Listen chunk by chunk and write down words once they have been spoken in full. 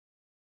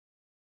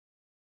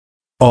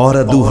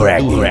Hora do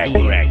Reggae.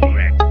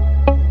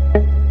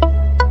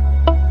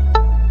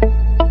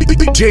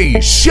 DJ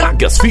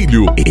Chagas,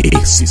 Filho,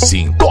 esse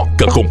sim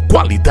toca com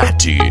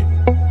qualidade.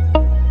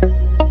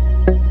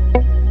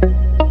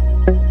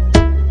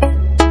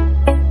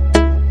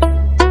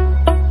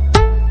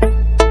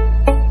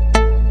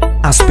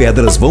 As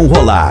pedras vão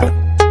rolar.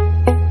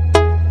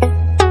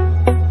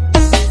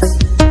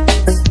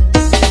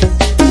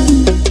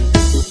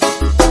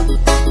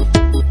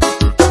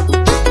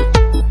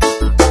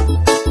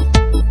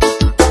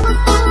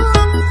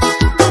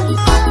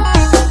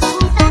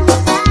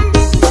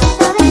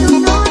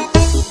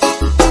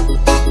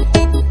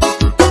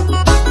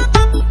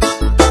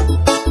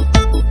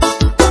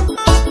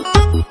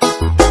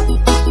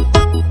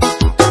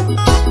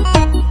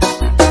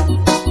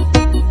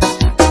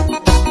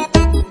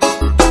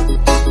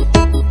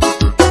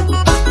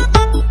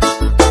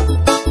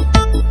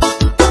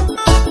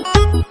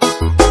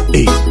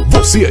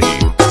 Você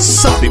aí,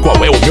 sabe qual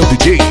é o meu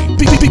DJ?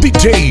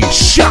 DJ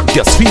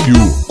Chagas, Filho,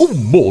 o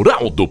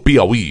moral do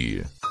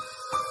Piauí.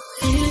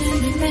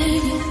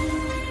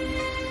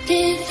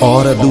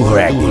 Hora do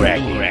Reggae.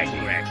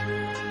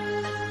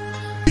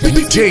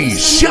 DJ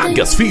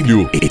Chagas,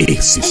 Filho,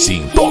 esse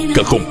sim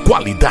toca com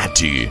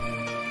qualidade.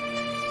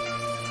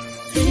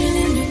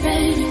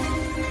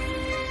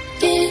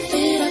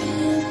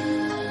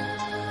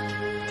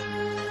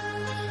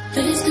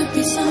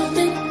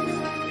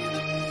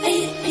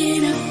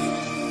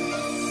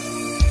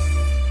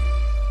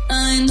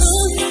 I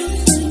know you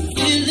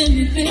feeling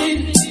me,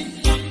 baby.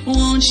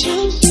 Won't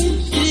you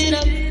give it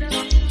up?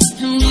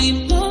 And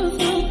we both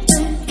know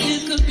that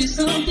it could be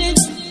something,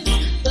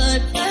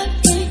 but I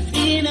can't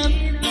get up.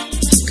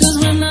 'Cause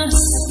when I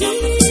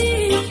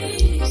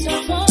see so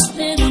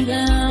falling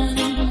down,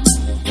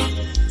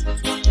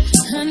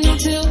 I need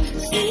to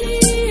see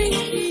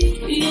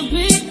you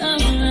be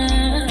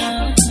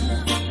around.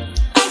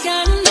 I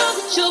gotta know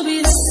that you'll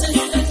be there.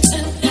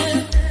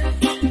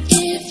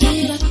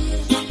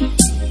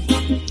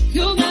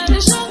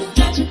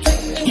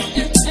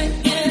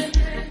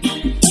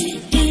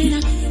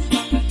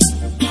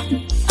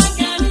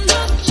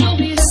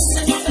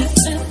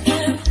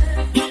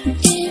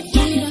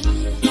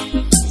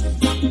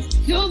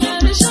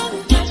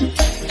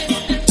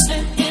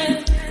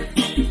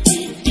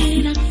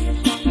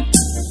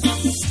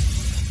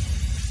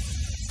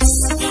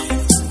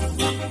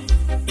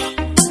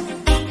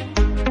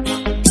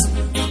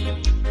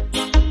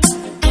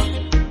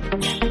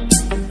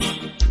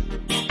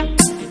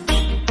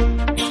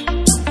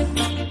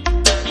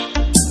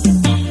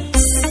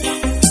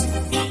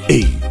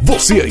 Ei,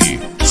 você aí,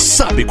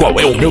 sabe qual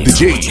é o meu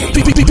DJ?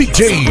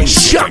 DJ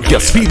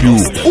Chagas, Filho,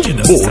 o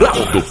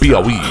moral do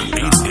Piauí.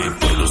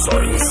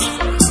 Produções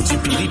de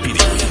Piripiri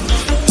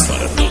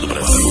para todo o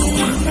Brasil.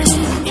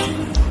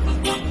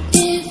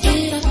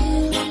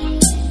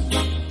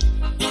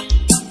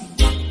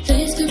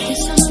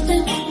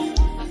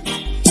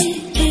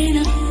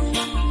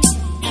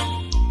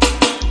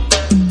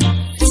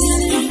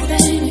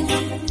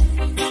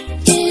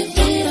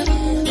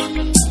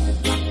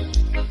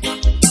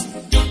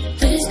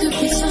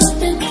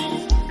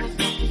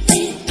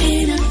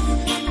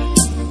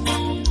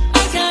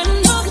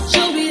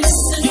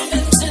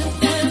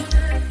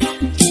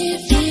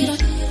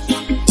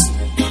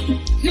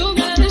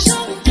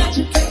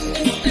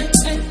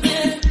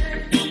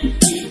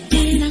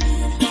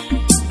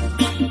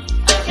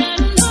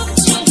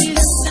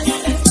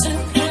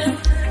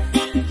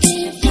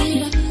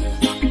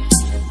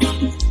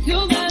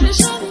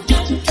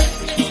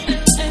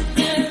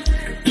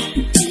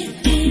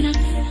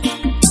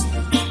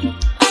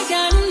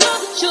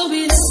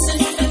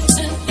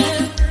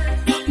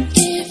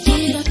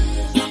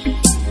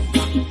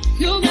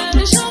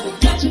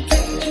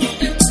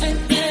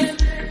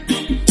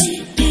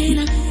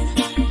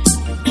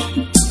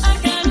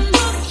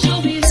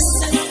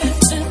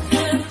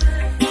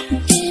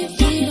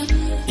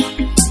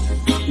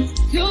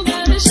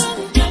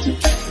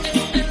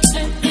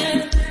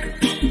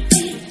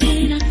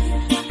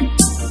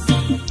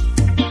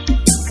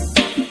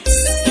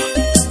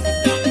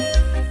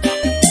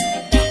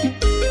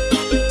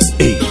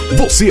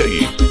 Você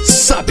aí,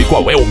 sabe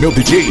qual é o meu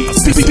DJ?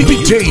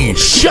 DJ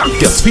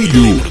Chagas,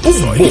 Filho, o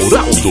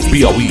moral do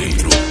Piauí.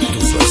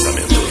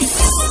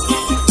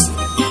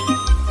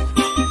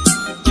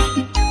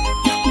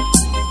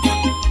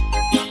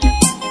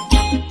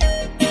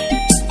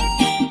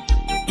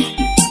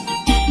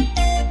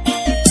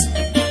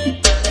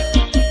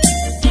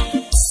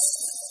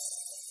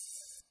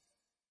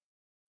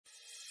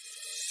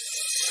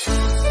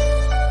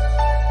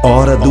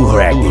 Hora do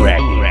Reggae.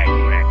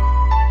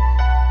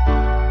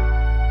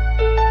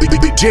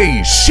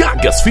 DJ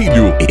Chagas,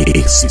 Filho,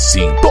 esse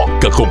sim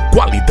toca com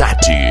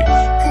qualidade.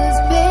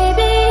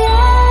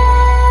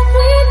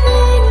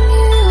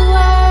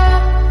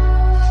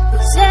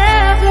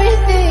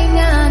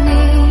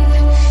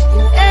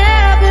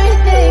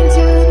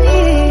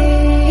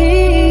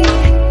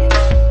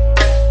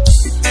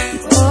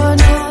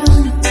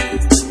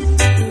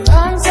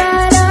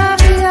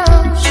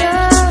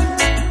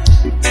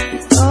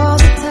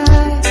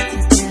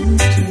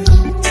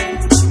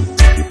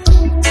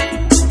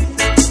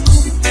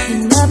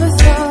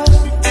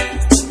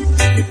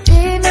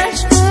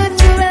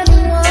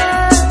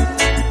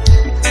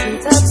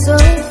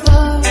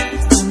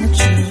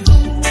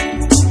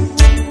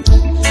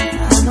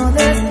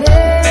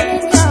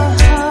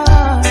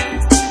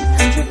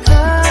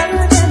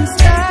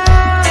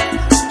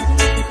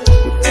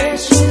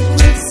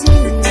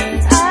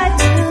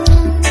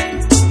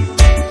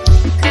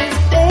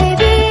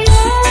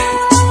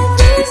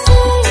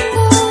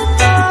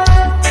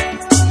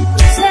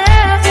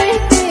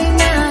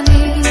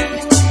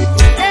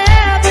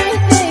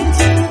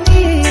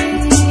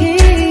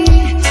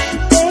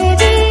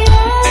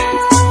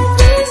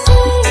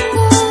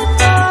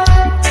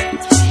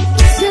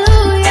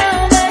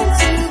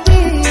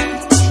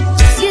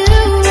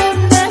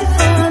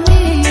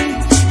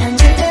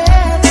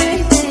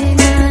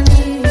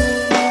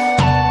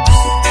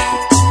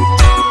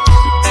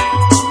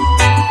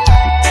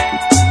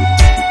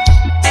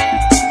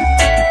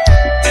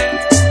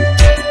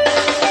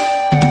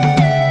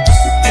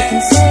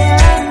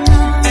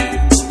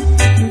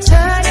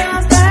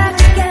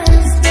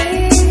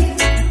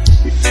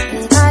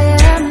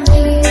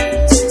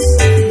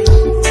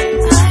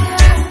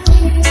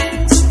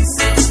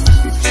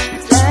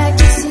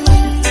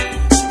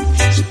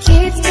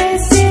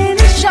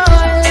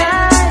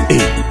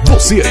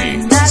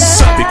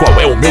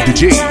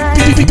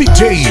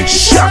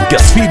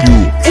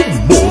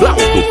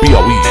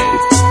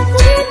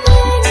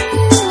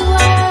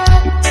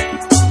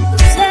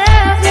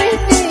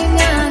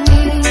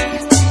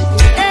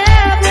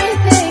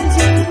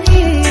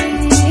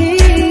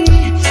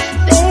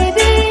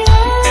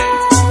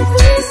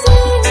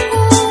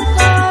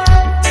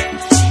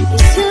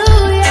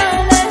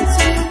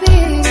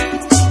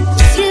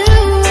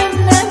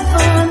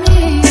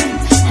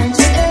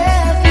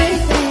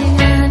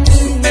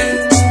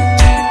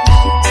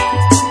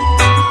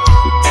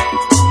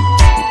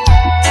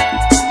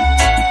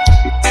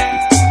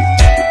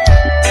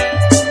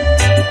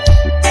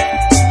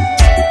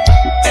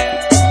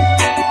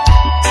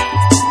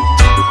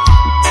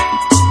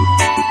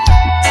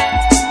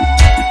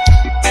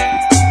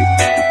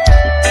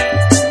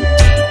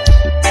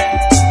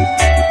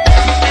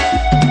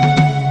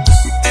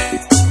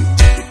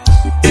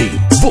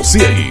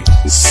 você aí,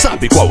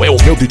 sabe qual é o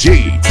meu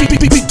DJ?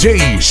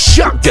 DJ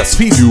Chagas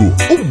Filho,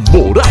 o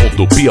moral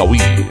do Piauí.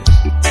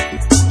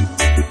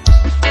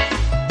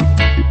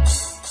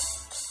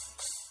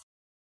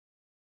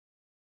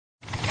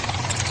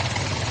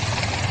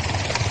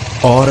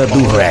 Hora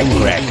do reggae.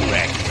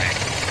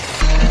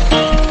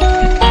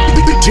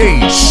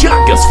 DJ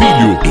Chagas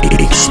Filho,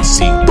 esse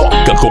sim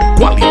toca com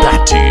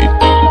qualidade.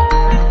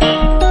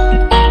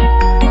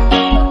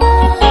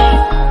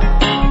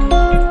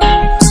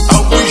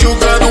 Alguns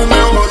julgando o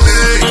meu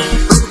rolê,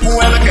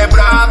 com ela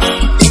quebrada,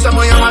 em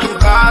tamanha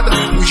madrugada.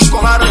 Os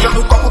colaram já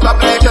no copo da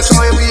black, é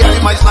só eu e ela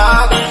e mais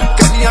nada.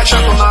 Quer me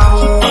achar, tô na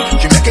rua,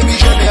 tiver que me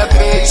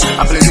G63.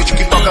 A playlist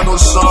que toca no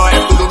som é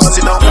tudo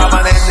lance, não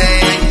calma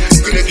neném.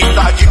 Queria que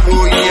tá de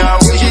boinha,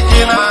 hoje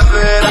de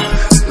naveira.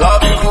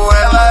 Love com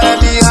ela é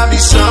minha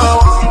missão.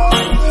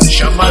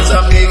 Chama as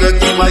amigas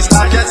que mais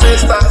tarde é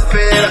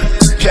sexta-feira.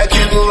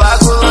 Jet do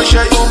lago,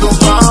 lancha e um do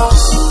pão.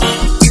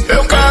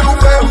 Eu quero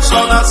ver o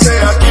sol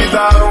nascer aqui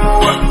da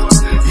rua.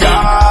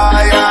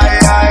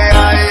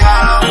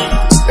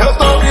 Eu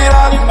tô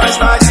virado e mais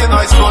tarde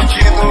nós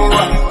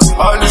continua.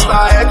 Olha os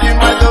tarrete,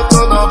 mas eu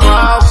tô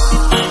normal.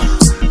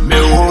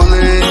 Meu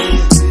rolê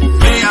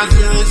vem às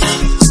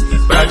vezes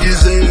pra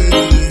dizer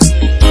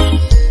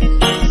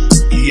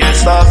que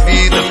essa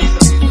vida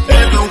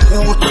é tão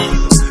curta,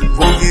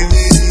 vou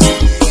viver.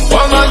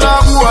 Ó nós na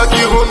rua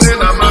de rolê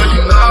na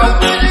marginal.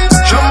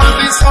 Chama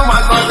atenção,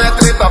 mas nós é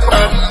treta pra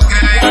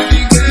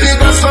ninguém.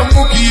 Ligação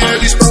porque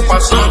eles estão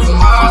passando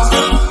mal.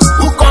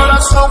 O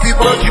coração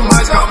vibrou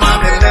demais, calma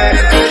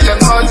neném. Deixa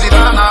nós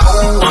virar na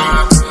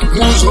rua.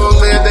 Nos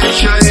rolê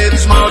deixa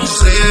eles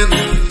maldizendo.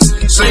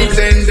 Sem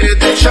entender,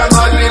 deixa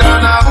nós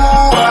virar na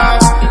rua.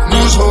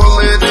 Nos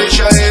rolê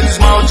deixa eles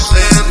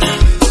maldizendo.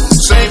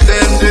 Sem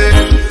entender.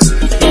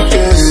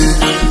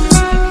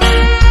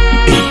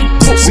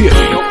 Você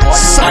aí,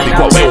 sabe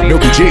qual é o meu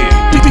DJ?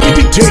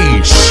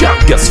 DJ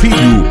Chagas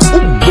Filho,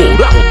 o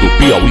moral do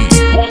Piauí.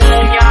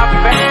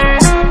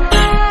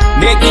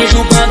 Neguinho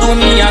julgando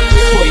minha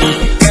cor.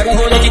 Quero um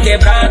rolê de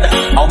quebrada,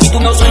 aumento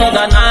meu som não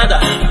dá nada.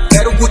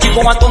 Quero curtir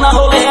com a tona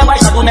rolê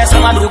abaixado nessa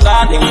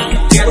madrugada, hein?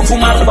 Quero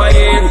fumar no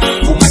banheiro,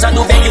 fumaça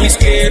do bem que o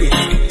isqueiro.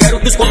 Quero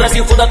que os cobras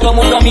se foda,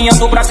 tamo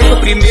caminhando pra ser o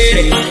primeiro,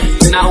 hein?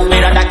 Na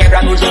rueira da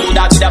quebra, no jogo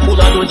da vida,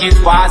 pulando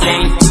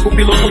desfazem. O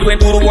piloto do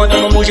enduro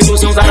andando no giro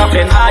sem usar a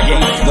frenagem.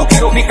 Não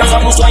quero ficar só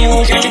no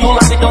sonho, gente no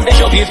lado, então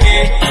deixa eu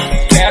viver.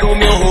 Quero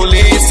meu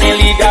rolê sem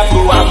ligar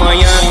pro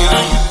amanhã.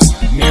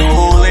 Meu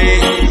rolê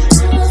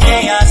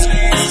vem às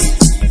vezes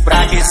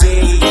pra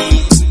dizer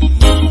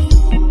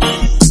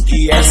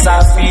que essa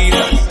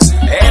vida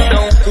é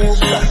tão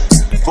curta,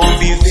 vou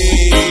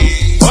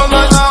viver. Ó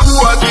nós na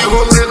rua de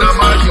rolê na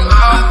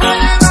marginal.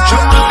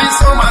 Chama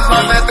atenção, mas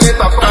nós é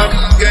treta pra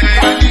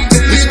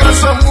ninguém.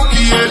 Ligação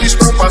porque eles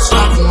estão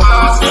passando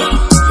mal.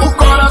 O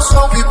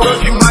coração vibrou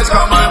demais,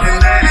 calma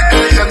neném.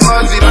 Deixa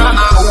nós virar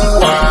na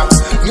rua.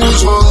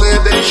 Nos rolê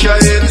deixa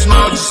eles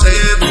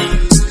maldizendo.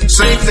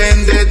 Sem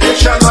entender,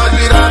 deixa nós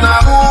virar na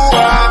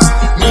rua.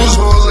 Nos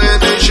rolê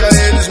deixa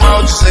eles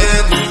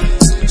maldizendo.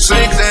 Sem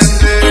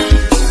entender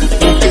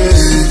o quê?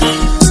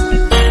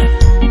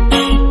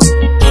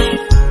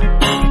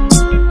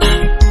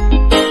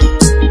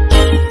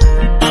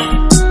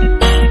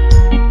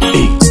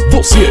 Ei,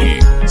 você aí,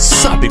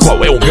 sabe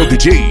qual é o meu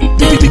DJ?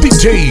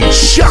 DJ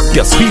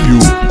Chagas Filho,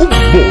 o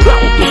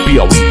moral do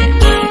Piauí.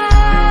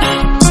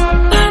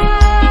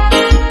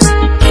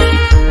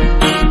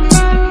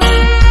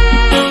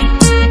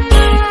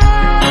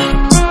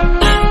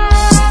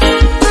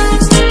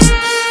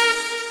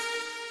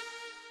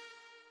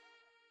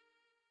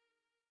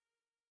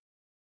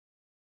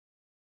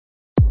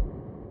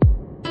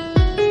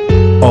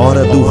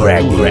 Hora do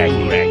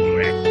reggae.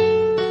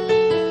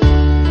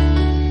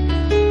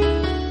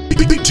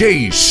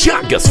 DJ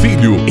Chagas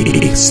Filho,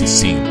 esse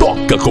sim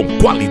toca com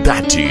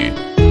qualidade.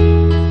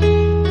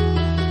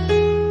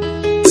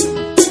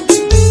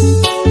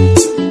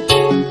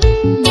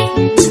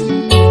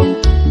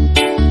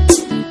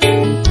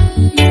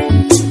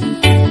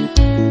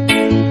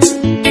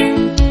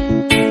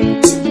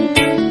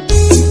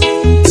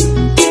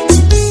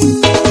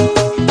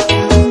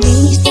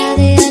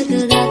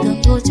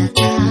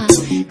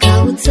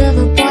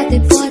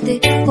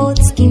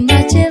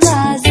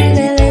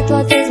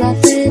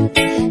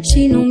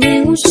 Și nu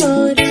mi-e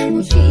ușor,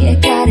 în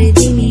fiecare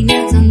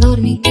dimineață-n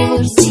dormitor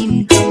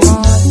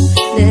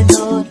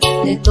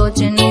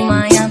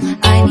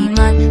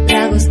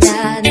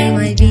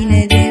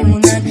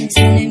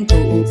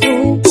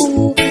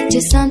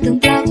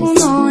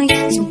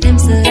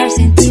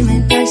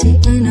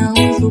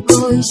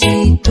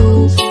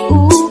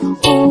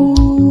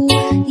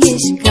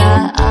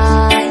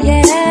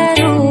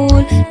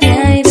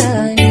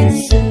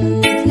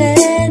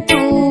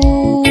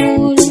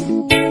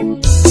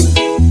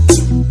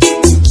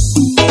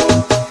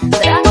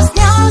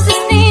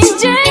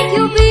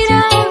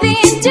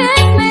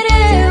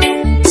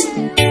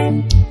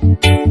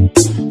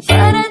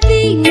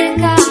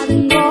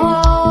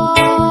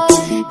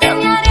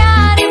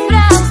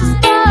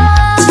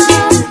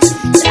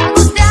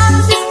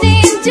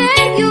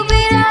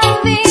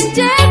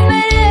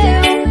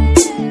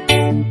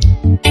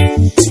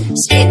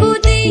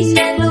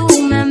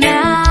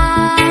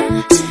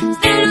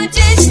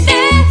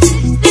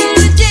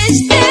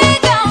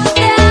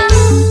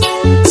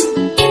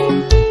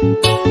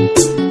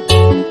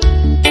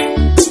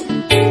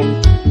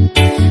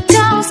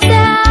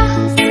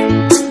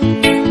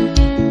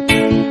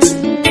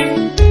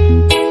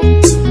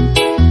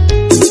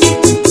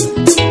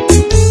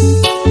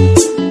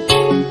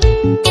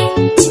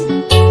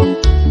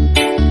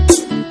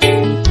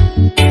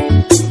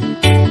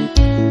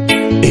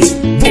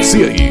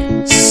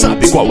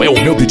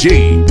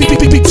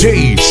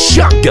DJ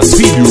Chagas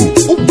Filho,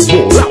 o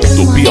moral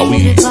do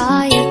Piauí.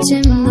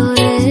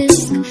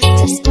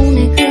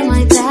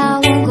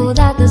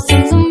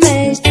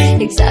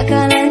 Exact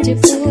ca la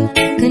început,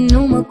 când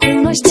nu mă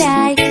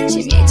cunoșteai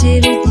și mi-ai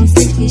cerut un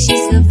selfie și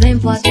să vrem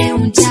poate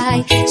un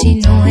ceai. Și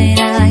nu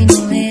erai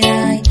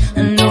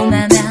în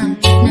lumea mea.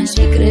 N-aș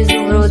fi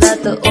crezut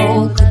vreodată că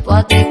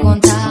poate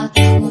conta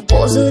o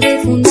poză de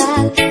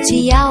fundal, ci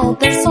iau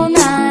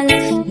personal.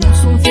 Nu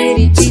sunt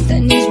fericită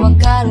nici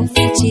măcar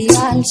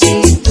oficial. Și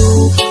tu,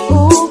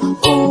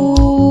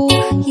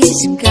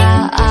 ești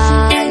ca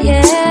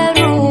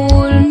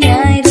aerul,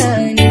 mi-ai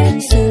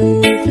rănit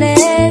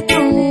sufletul.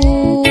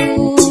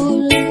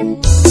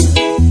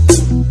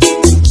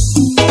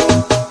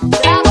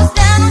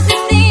 Dragostea nu se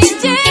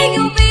stinge,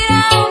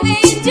 iubirea o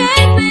vinge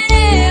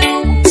mereu.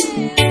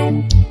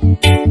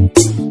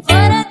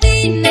 Fără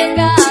tine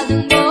cad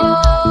în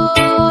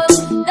gol,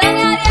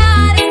 dă-mi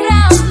ariare,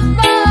 vreau să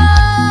zbor.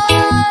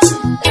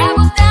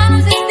 Dragostea nu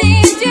se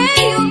stinge,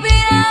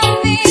 iubirea o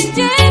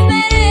vinge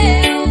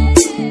mereu.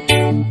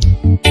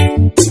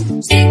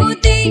 Și cu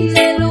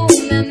tine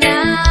lumea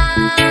mea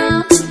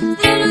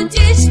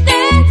strălucește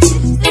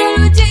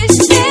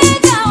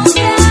ca o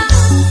stea.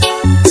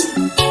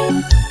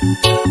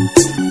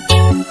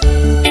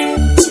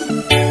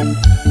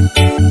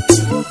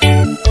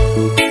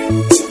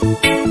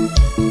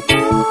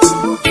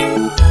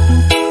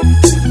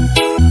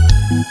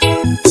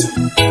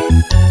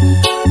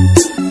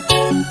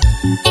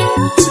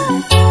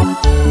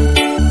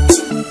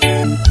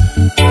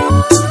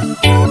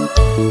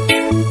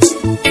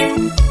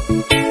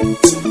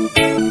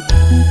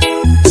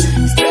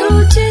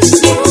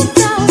 Strălucește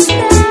ca o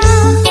stea.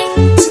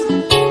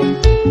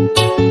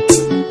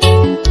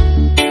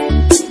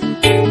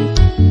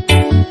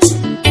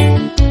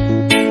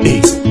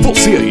 Ei,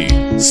 você aí,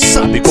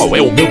 sabe qual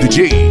é o meu DJ?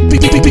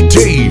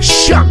 DJ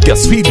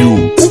Chagas Filho,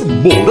 o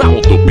moral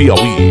do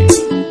Piauí.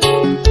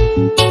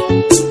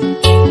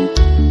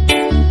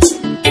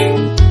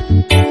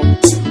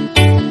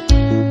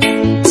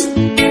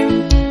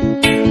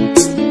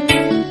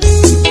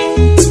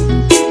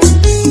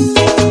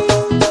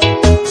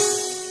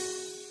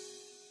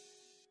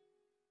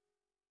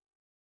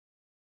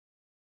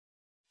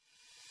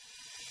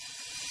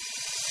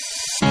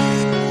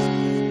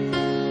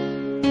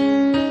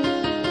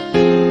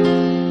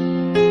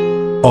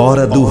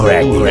 Hora do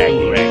Reggae.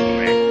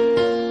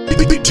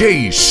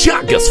 DJ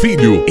Chagas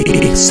Filho,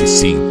 esse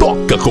sim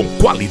toca com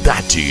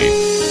qualidade.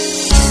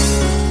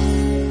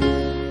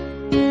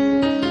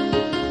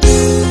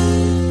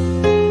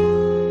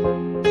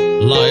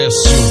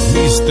 Laércio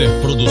Mister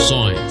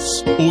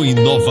Produções, o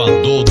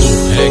inovador do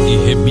Reggae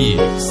Remix.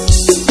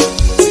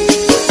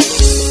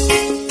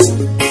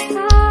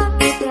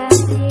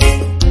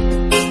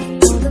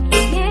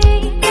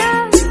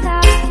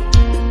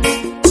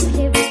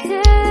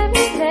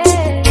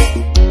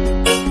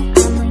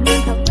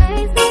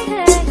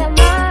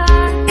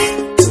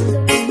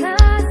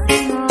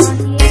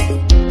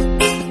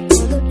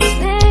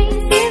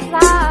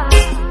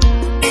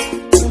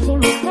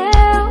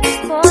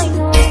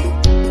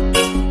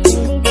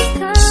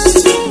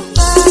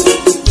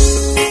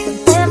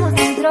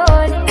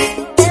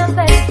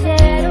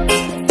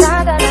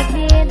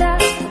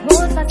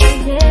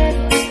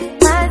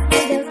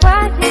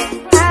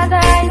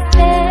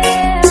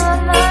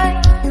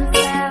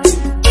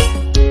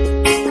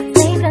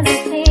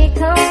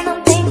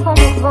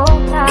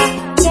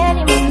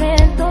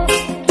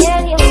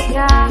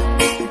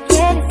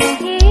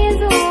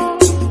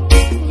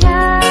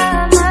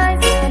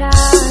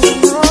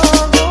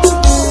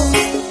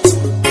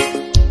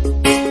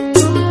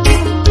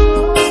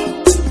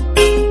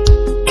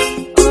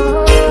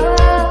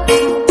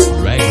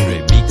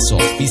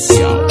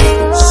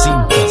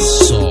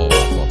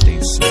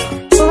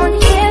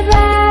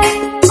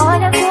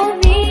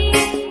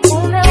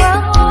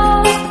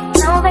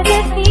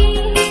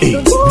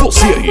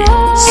 Você aí,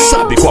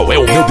 sabe qual é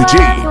o meu DJ?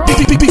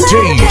 DJ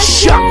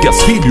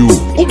Chagas Filho,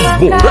 o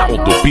moral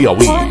do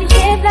Piauí.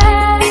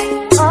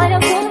 Olha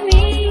por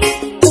mim,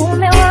 o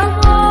meu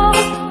amor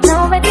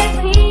não vai ter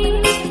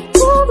fim.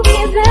 Tudo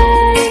que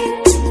vem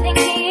tem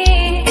que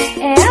ir,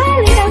 é a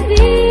lei da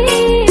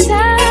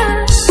vida.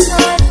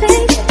 Não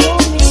aceita por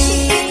mim.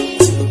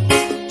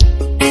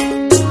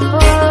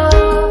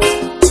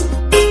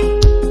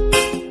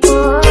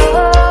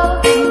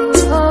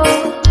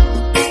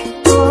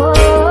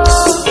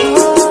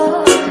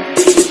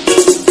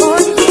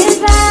 Onde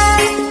estiver,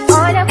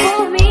 olha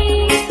por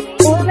mim,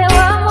 o meu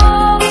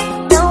amor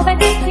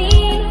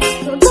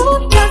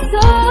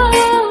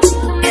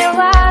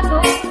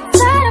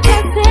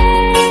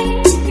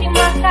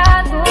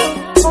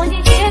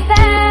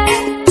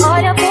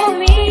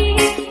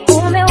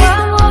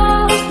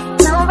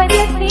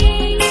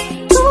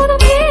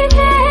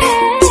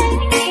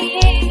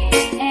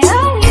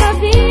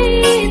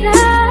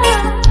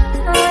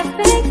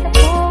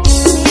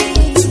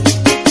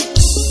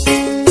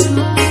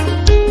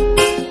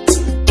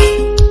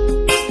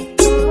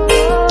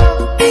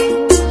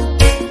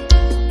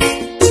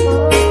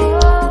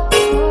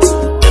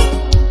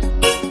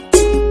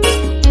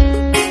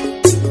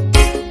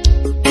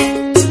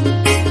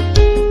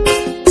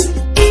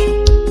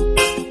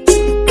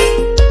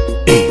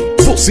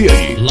você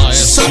aí,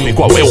 Laércio sabe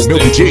qual é o meu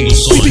DJ?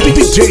 Produções,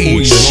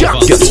 DJ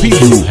Chagas Filho,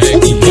 o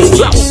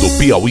moral do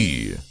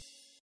Piauí.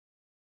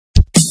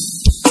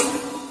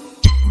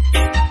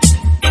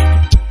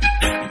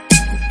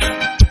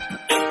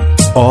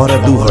 Hora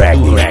do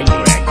reggae.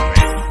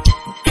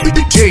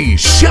 DJ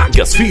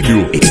Chagas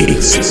Filho,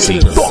 esse sim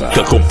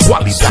toca com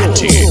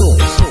qualidade.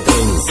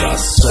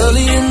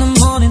 Early in the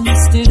morning, I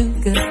still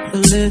get a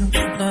little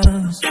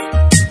nervous.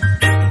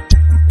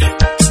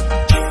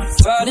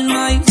 Fighting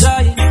my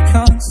anxiety,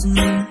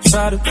 constantly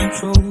try to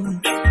control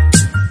it.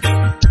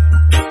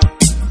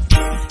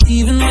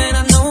 Even when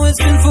I know it's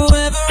been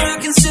forever, I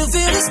can still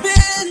feel the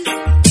spin.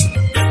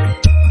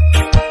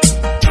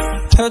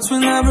 Hurts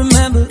when I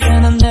remember,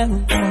 and I never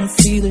wanna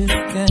feel it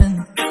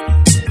again.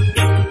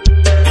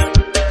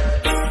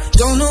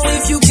 Don't know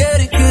if you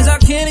get it, cause I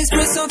can't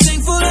express how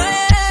thankful I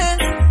am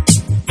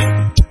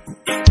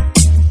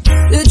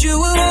that you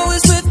were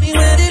always with me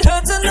when it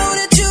hurts. I know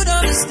that you'd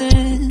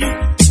understand.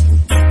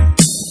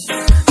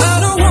 I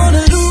don't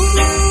wanna lose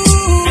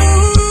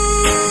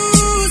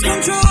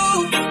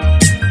control.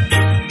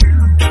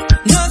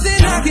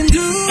 Nothing I can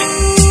do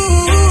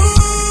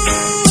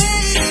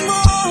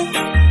anymore.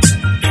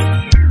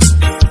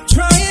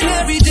 Trying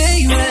every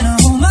day when I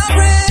hold my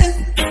breath,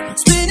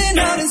 spinning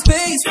out in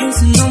space,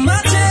 pressing on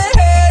my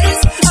chest.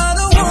 I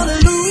don't wanna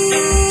lose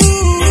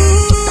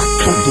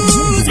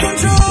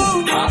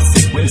control.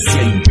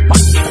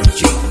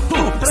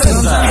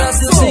 Sometimes I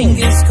still think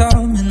it's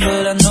coming,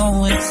 but I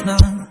know it's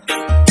not.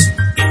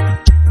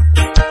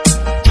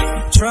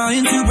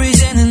 Trying to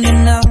breathe in and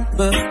then out,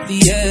 but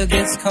the air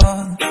gets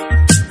caught.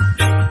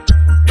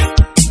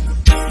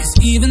 'Cause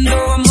even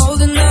though I'm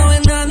older now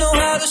and I know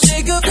how to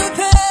shake up the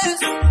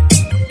past,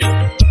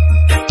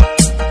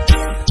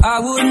 I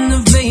wouldn't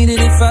have made it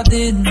if I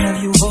didn't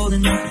have you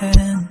holding my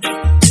hand.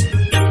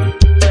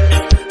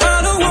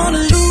 I don't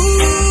wanna lose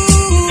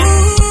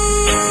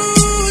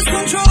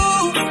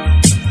control.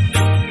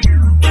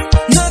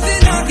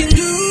 Nothing I can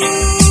do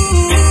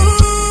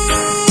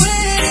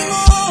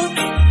anymore.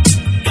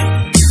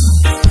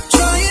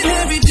 Trying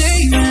every day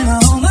when I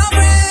hold my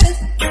breath,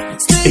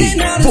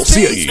 spinning out in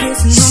Você space, aí,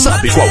 pressing on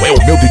sabe my qual é o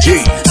meu DJ?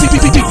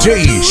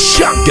 DJ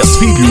Chagas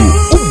Filho,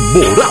 o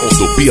moral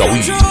do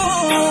Piauí.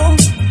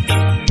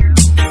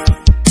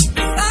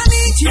 I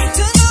need you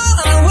to know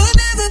I would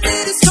never be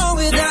this strong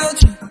without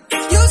you.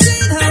 You've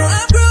seen how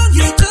I've grown,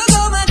 you took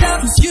all my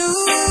doubts, 'cause you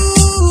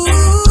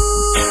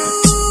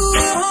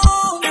were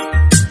home.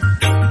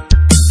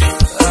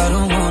 I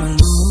don't wanna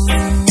lose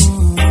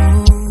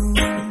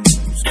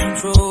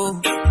control.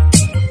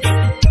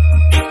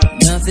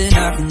 Nothing I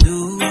can do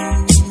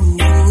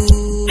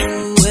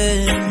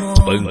anymore.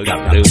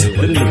 Pancadão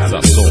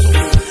Transação.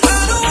 I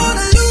don't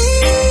wanna lose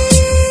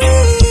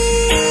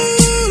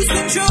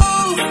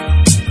control.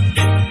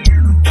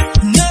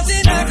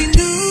 Nothing I can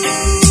do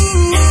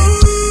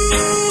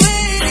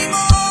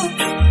anymore.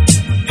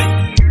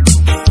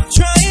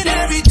 Trying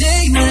every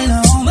day when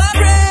I hold my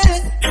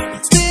breath,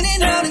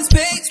 spinning out in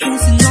space,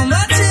 pressing on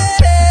my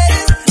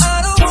chest.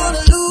 I don't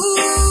wanna lose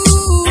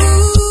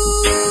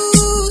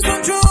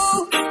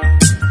control.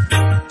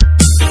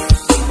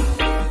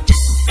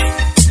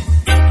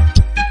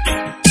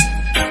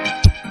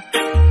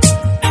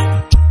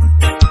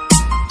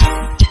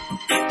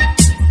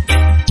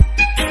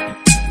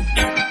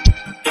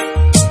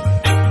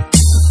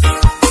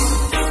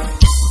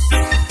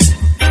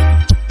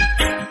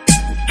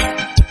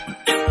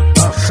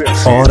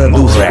 Hora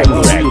do reggae.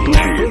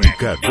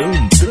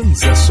 Pancadão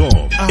Transação.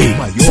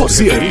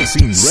 Você aí,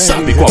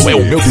 sabe qual é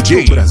o meu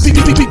DJ?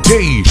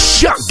 DJ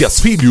Chagas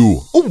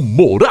Filho, o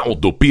moral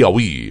do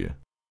Piauí.